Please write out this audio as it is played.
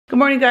Good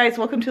morning, guys.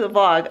 Welcome to the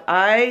vlog.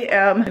 I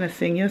am gonna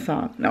sing you a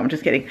song. No, I'm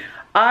just kidding.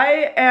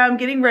 I am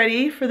getting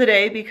ready for the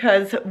day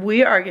because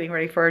we are getting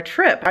ready for a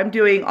trip. I'm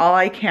doing all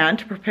I can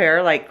to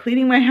prepare, like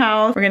cleaning my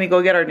house. We're gonna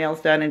go get our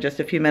nails done in just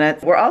a few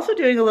minutes. We're also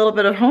doing a little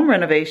bit of home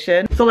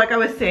renovation. So like I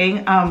was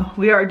saying,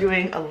 we are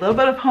doing a little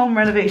bit of home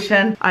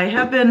renovation.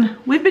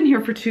 We've been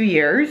here for 2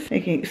 years.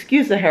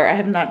 Excuse the hair, I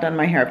have not done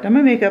my hair. I've done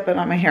my makeup, but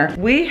not my hair.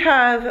 We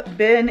have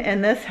been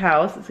in this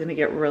house, it's gonna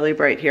get really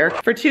bright here,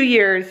 for 2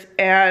 years,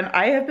 and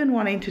I have been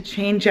wanting to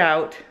change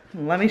out.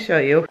 Let me show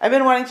you. I've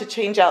been wanting to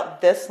change out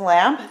this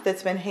lamp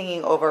that's been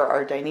hanging over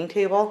our dining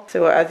table.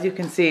 So as you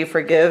can see,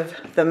 forgive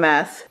the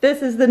mess.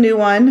 This is the new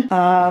one.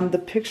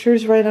 The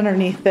picture's right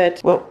underneath it.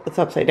 Whoa, it's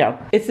upside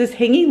down. It's this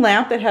hanging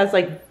lamp that has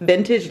like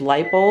vintage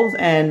light bulbs,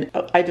 and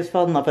I just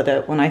fell in love with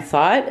it when I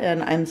saw it,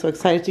 and I'm so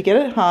excited to get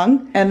it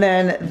hung. And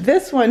then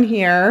this one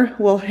here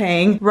will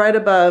hang right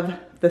above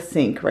the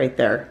sink right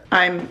there.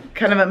 I'm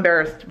kind of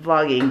embarrassed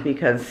vlogging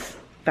because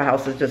the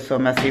house is just so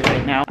messy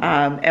right now.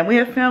 And we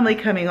have family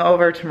coming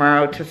over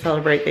tomorrow to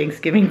celebrate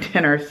Thanksgiving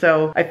dinner.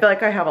 So I feel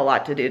like I have a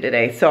lot to do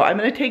today. So I'm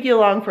gonna take you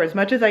along for as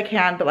much as I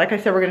can. But like I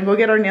said, we're gonna go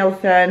get our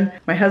nails done.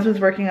 My husband's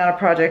working on a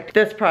project,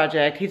 this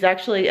project. He's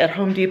actually at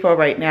Home Depot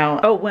right now.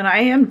 Oh, when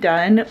I am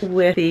done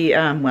with the,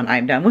 when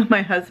I'm done with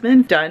my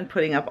husband, done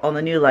putting up all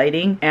the new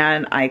lighting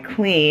and I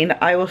clean,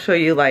 I will show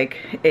you like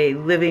a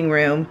living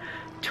room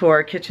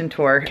tour, kitchen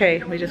tour.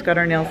 Okay, we just got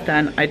our nails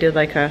done. I did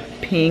like a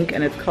pink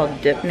and it's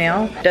called dip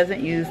nail. Doesn't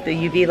use the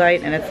UV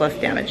light and it's less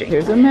damaging.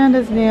 Here's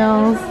Amanda's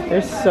nails.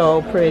 They're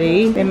so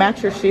pretty. They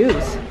match your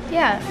shoes.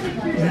 Yeah.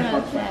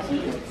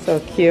 So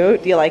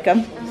cute. Do you like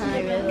them?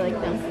 I really like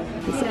them.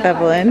 This is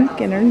Evelyn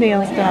getting her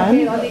nails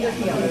done.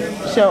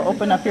 Show,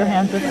 open up your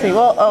hands and see.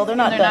 Well, oh, they're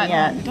not done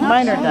yet.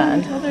 Mine are done.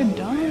 Until they're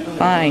done.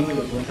 Fine.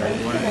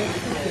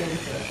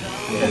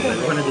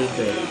 One of these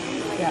days.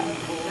 Yeah.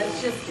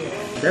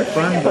 They're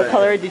fun. What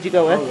color did you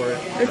go with?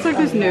 It's like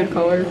this nude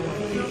color.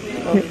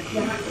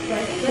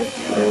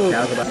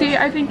 See,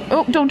 I think,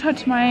 oh, don't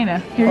touch mine.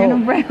 You're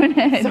gonna ruin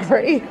it.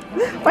 Sorry.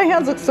 My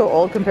hands look so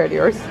old compared to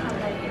yours.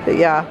 But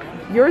yeah.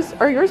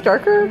 Are yours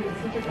darker?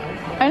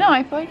 I know,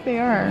 I feel like they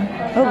are.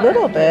 A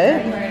little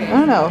bit. I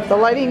don't know. The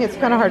lighting is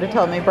kind of hard to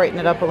tell. It may brighten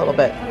it up a little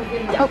bit.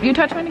 Oh, you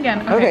touched mine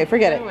again. Okay,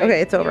 forget it.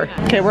 Okay, it's over.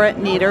 Okay, we're at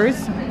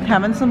Neater's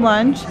having some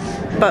lunch.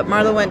 But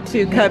Marla went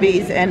to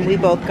Cubby's and we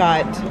both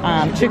got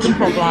chicken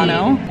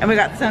poblano. And we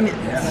got some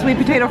sweet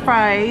potato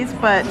fries,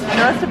 but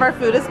the rest of our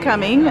food is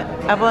coming.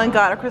 Evelyn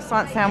got a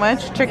croissant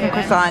sandwich, chicken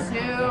croissant.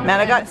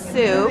 Amanda got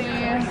soup.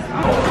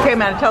 Okay,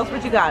 Amanda, tell us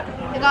what you got.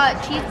 I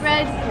got cheese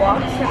bread,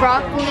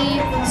 broccoli,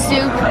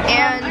 soup,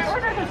 and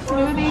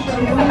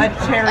A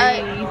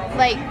cherry.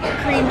 like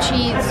cream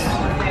cheese.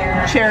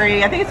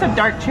 Cherry, I think it's a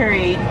dark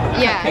cherry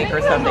cake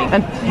or something.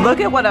 And look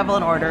at what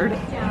Evelyn ordered.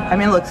 I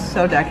mean, it looks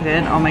so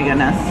decadent. Oh my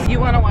goodness. You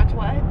want to watch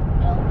what?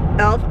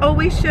 Elf. Oh,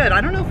 we should.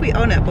 I don't know if we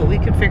own it, but we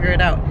could figure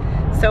it out.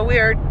 So we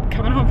are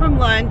coming home from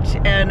lunch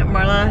and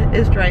Marla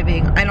is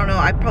driving. I don't know,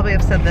 I probably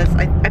have said this.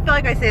 I feel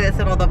like I say this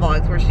in all the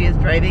vlogs where she is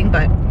driving,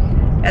 but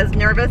as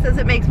nervous as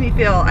it makes me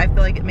feel, I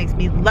feel like it makes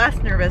me less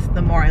nervous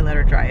the more I let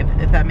her drive,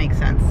 if that makes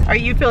sense. Are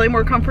you feeling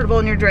more comfortable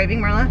in your driving,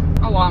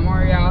 Marla? A lot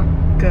more, yeah.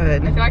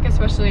 Good. I feel like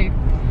especially,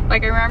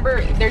 like I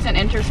remember there's an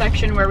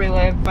intersection where we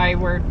live by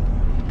where,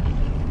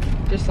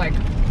 just like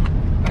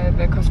by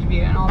the Costa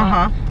View and all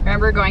that. I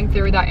remember going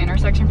through that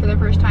intersection for the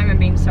first time and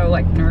being so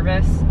like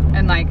nervous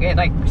and like it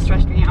like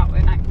stressed me out,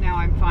 and now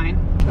I'm fine.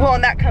 Well,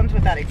 and that comes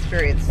with that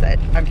experience that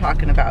I'm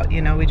talking about.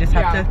 You know, we just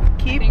have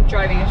to keep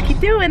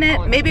doing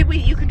it. Maybe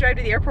you could drive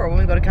to the airport when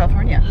we go to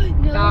California.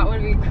 No. That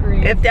would be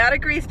crazy. If Dad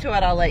agrees to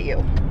it, I'll let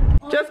you.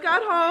 Just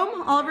got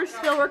home. Oliver's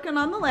still working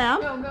on the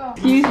lamp. Go, go.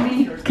 Excuse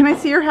me. Can I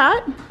see your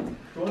hat?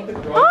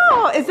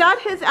 Oh, is that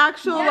his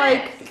actual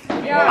like?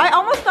 Yeah. I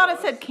almost thought it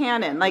said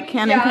Canon, like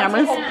Canon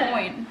cameras. That's the whole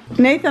point.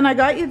 Nathan, I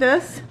got you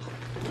this.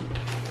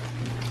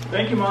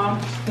 Thank you, Mom.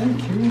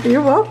 Thank you.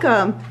 You're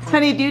welcome.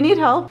 Honey, do you need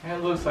help? It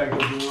looks like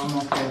we do. I'm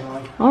okay,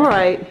 though. All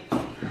right.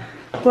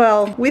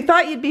 Well, we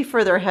thought you'd be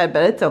further ahead,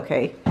 but it's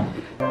okay.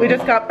 We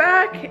just got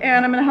back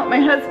and I'm gonna help my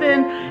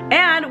husband,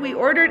 and we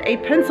ordered a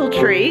pencil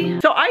tree.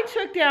 So I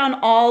took down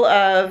all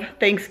of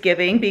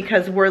Thanksgiving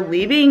because we're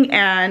leaving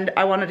and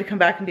I wanted to come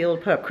back and be able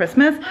to put up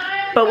Christmas,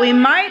 but we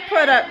might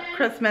put up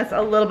Christmas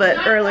a little bit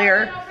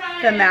earlier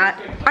than that.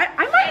 I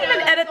might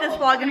even edit this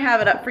vlog and have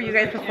it up for you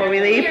guys before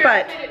we leave,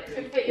 but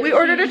we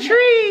ordered a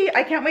tree.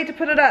 I can't wait to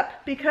put it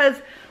up because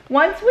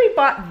once we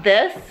bought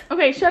this.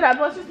 Okay, shut up.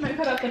 Let's just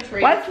put up the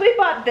tree. Once we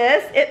bought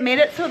this, it made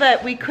it so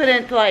that we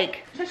couldn't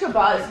like. Such a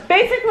buzz.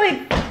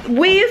 Basically,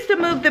 we used to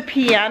move the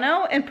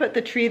piano and put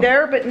the tree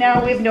there, but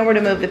now we have nowhere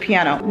to move the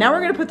piano. Now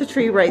we're gonna put the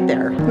tree right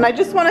there. And I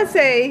just wanna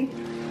say,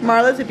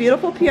 Marla's a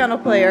beautiful piano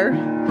player,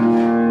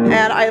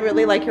 and I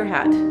really like your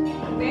hat.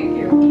 Thank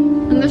you.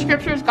 In the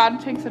scriptures, God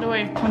takes it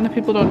away when the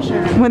people don't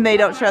share it. When they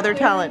don't share their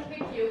talent.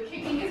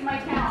 Kicking is my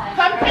talent.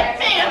 Come kick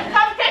me!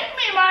 Come kick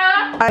me,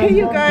 Marla! Hey,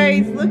 you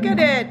guys, look at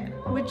it.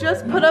 We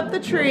just put up the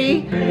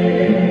tree.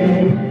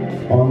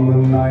 On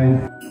the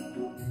 9th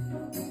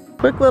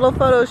Quick little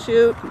photo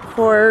shoot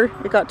before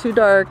it got too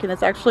dark, and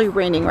it's actually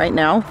raining right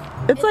now.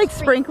 It's like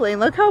sprinkling.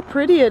 Look how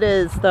pretty it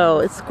is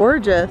though. It's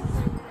gorgeous.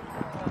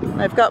 And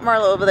I've got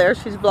Marla over there.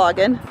 She's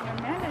vlogging.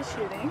 Amanda's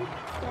shooting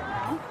right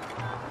now.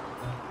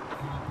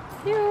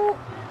 Cute.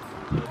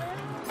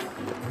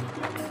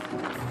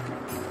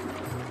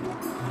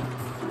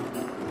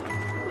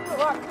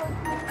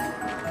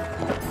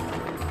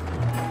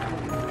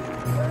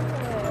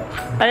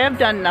 I have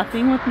done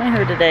nothing with my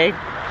hair today,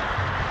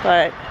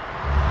 but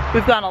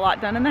we've gotten a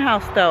lot done in the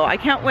house though. I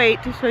can't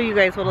wait to show you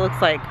guys what it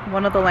looks like.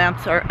 One of the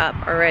lamps are up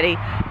already.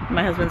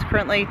 My husband's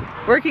currently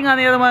working on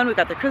the other one. We've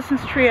got the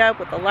Christmas tree up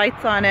with the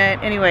lights on it.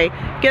 Anyway,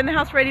 getting the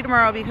house ready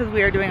tomorrow because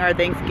we are doing our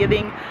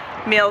Thanksgiving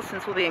meal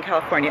since we'll be in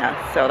California.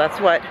 So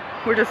that's what,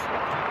 we're just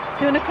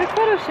doing a quick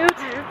photo shoot.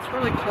 It's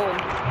really cold.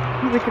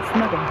 We could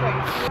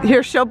snuggle.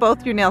 Here, show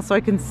both your nails so I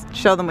can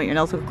show them what your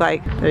nails look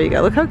like. There you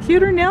go. Look how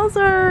cute her nails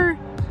are.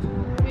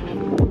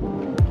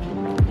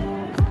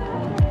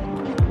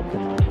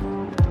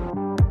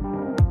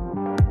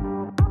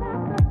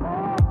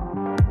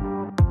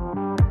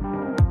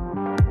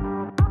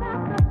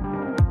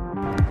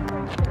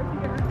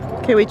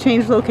 Okay, we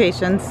changed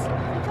locations.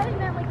 I thought it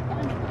meant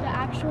like the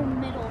actual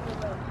middle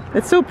of the road.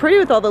 It's so pretty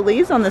with all the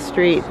leaves on the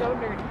street. So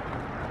dirty.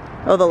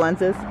 Oh, the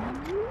lenses.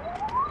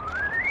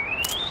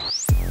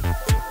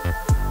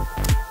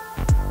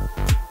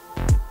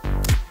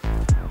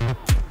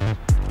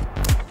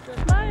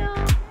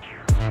 Smile.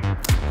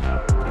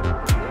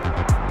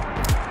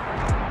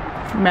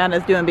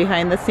 Amanda's doing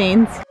behind the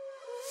scenes.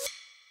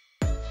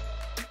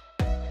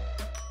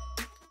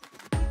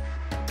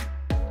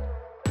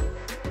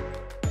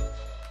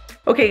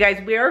 Okay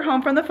guys, we are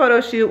home from the photo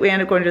shoot. We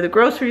ended up going to the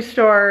grocery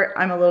store.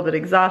 I'm a little bit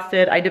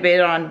exhausted. I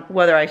debated on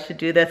whether I should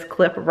do this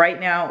clip right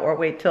now or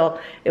wait till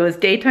it was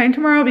daytime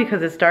tomorrow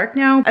because it's dark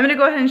now. I'm gonna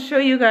go ahead and show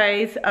you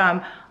guys.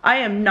 I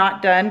am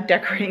not done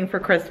decorating for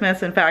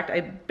Christmas. In fact,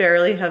 I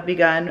barely have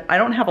begun. I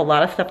don't have a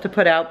lot of stuff to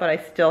put out, but I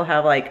still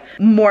have like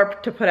more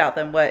to put out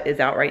than what is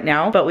out right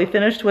now. But we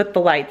finished with the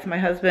lights. My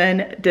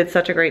husband did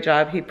such a great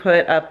job. He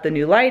put up the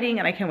new lighting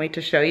and I can't wait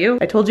to show you.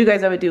 I told you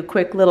guys I would do a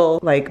quick little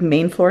like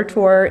main floor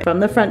tour. From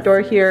the front door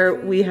here,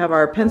 we have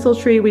our pencil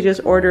tree we just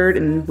ordered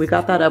and we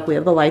got that up. We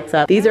have the lights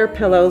up. These are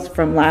pillows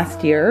from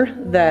last year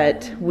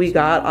that we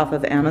got off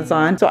of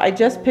Amazon. So I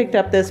just picked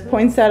up this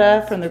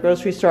poinsettia from the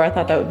grocery store. I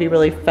thought that would be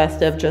really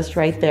festive just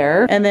right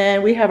there. And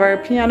then we have our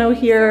piano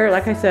here.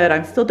 Like I said,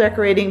 I'm still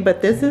decorating,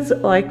 but this is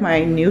like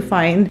my new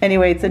find.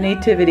 Anyway, it's a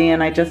nativity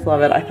and I just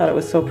love it. I thought it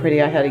was so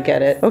pretty, I had to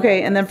get it.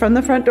 Okay, and then from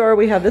the front door,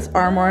 we have this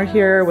armoire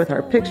here with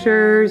our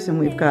pictures and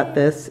we've got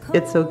this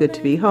 "It's So Good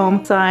to Be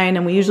Home" sign,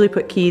 and we usually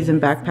put keys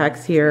and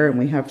backpacks here, and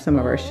we have some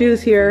of our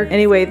shoes here.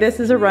 Anyway, this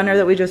is a runner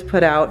that we just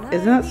put out.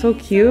 Isn't that so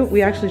cute?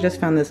 We actually just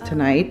found this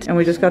tonight, and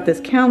we just got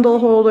this candle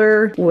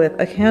holder with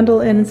a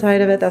candle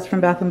inside of it. That's from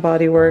Bath &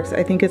 Body Works.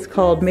 I think it's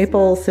called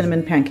Maple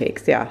Cinnamon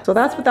Pancakes. Yeah, so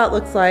that's what that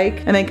looks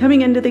like. And then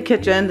coming into the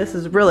kitchen, this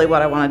is really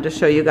what I wanted to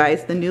show you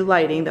guys, the new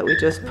lighting that we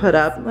just put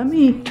up. Let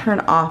me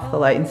turn off the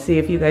light and see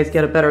if you guys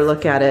get a better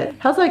look at it. It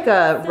has like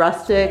a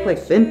rustic,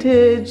 like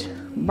vintage.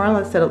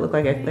 Marla said it looked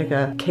like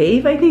a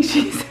cave, I think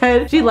she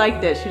said. She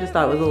liked it. She just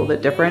thought it was a little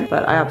bit different,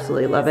 but I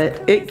absolutely love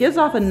it. It gives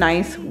off a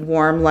nice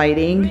warm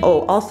lighting.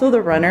 Oh, also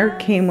the runner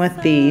came with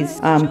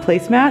these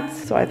placemats,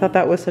 so I thought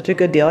that was such a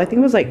good deal. I think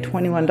it was like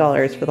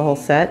 $21 for the whole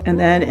set. And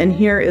then in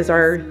here is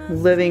our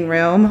living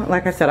room.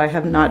 Like I said, I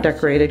have not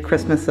decorated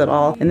Christmas at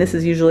all, and this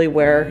is usually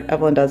where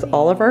Evelyn does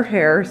all of our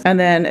hair. And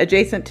then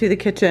adjacent to the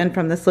kitchen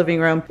from this living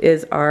room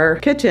is our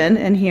kitchen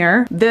in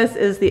here. This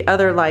is the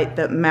other light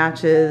that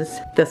matches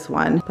this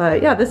one.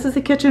 But yeah, this is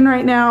the kitchen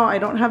right now. I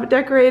don't have it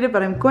decorated,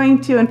 but I'm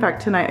going to. In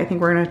fact, tonight I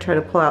think we're gonna try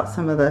to pull out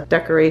some of the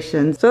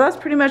decorations. So that's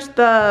pretty much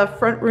the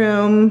front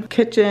room,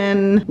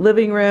 kitchen,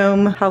 living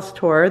room, house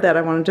tour that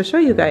I wanted to show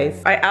you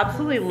guys. I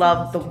absolutely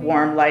love the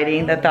warm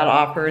lighting that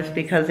offers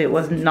because it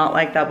was not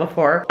like that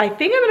before. I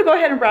think I'm gonna go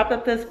ahead and wrap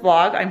up this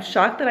vlog. I'm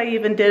shocked that I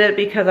even did it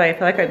because I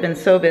feel like I've been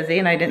so busy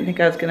and I didn't think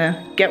I was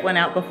gonna get one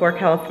out before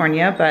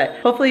California, but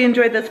hopefully you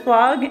enjoyed this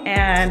vlog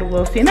and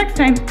we'll see you next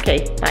time.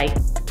 Okay, bye.